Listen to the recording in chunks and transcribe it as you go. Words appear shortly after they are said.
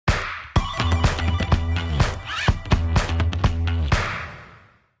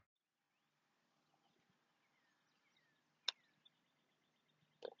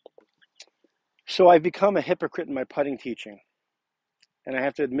So I've become a hypocrite in my putting teaching, and I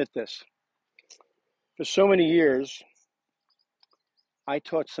have to admit this. For so many years, I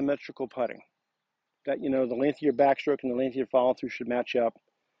taught symmetrical putting. That, the length of your backstroke and the length of your follow through should match up.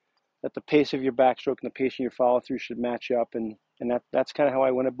 That the pace of your backstroke and the pace of your follow through should match up, and that's kind of how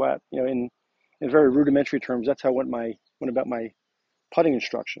I went about, in very rudimentary terms. That's how I went about my putting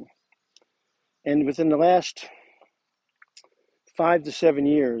instruction. And within the last 5 to 7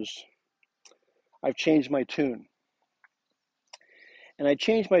 years, I've changed my tune. And I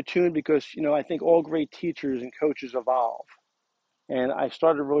changed my tune because, I think all great teachers and coaches evolve. And I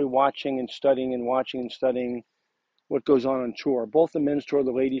started really watching and studying and watching and studying what goes on tour, both the men's tour,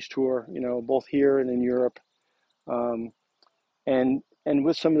 the ladies tour, both here and in Europe, and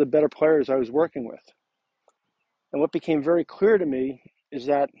with some of the better players I was working with. And what became very clear to me is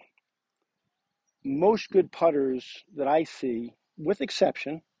that most good putters that I see, with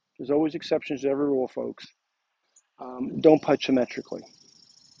exception, there's always exceptions to every rule, folks, don't putt symmetrically.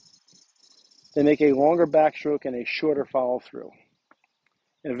 They make a longer backstroke and a shorter follow through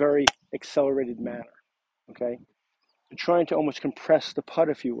in a very accelerated manner. Okay, they're trying to almost compress the putt,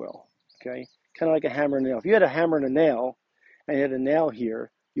 if you will. Okay, kind of like a hammer and nail. If you had a hammer and a nail, and you had a nail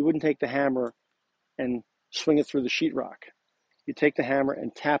here, you wouldn't take the hammer and swing it through the sheetrock. You take the hammer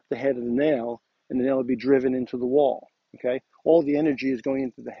and tap the head of the nail, and the nail would be driven into the wall. Okay, all the energy is going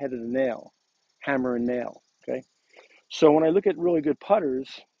into the head of the nail, hammer and nail. Okay, so when I look at really good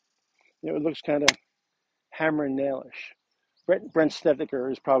putters, it looks kind of hammer and nailish. Brent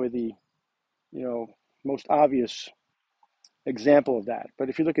Snedeker is probably the most obvious example of that. But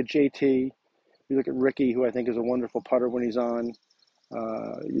if you look at JT, you look at Ricky, who I think is a wonderful putter when he's on.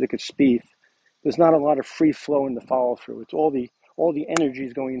 You look at Spieth. There's not a lot of free flow in the follow through. It's all the energy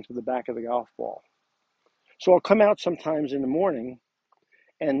is going into the back of the golf ball. So I'll come out sometimes in the morning,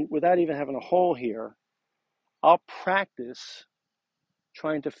 and without even having a hole here, I'll practice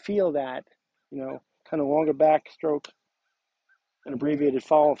trying to feel that, kind of longer backstroke and abbreviated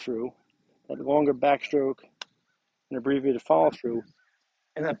follow through, that longer backstroke and abbreviated follow through.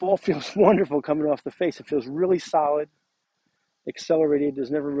 And that ball feels wonderful coming off the face. It feels really solid, accelerated. There's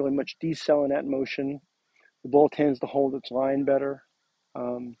never really much decel in that motion. The ball tends to hold its line better.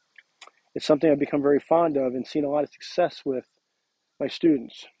 It's something I've become very fond of and seen a lot of success with my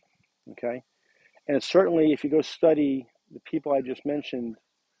students. Okay, and it's certainly, if you go study the people I just mentioned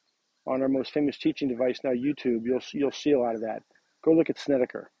on our most famous teaching device now, YouTube, you'll see a lot of that. Go look at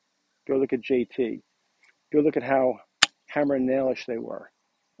Snedeker. Go look at JT. Go look at how hammer and nailish they were.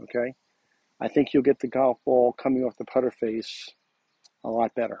 Okay, I think you'll get the golf ball coming off the putter face a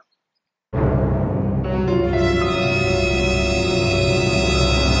lot better.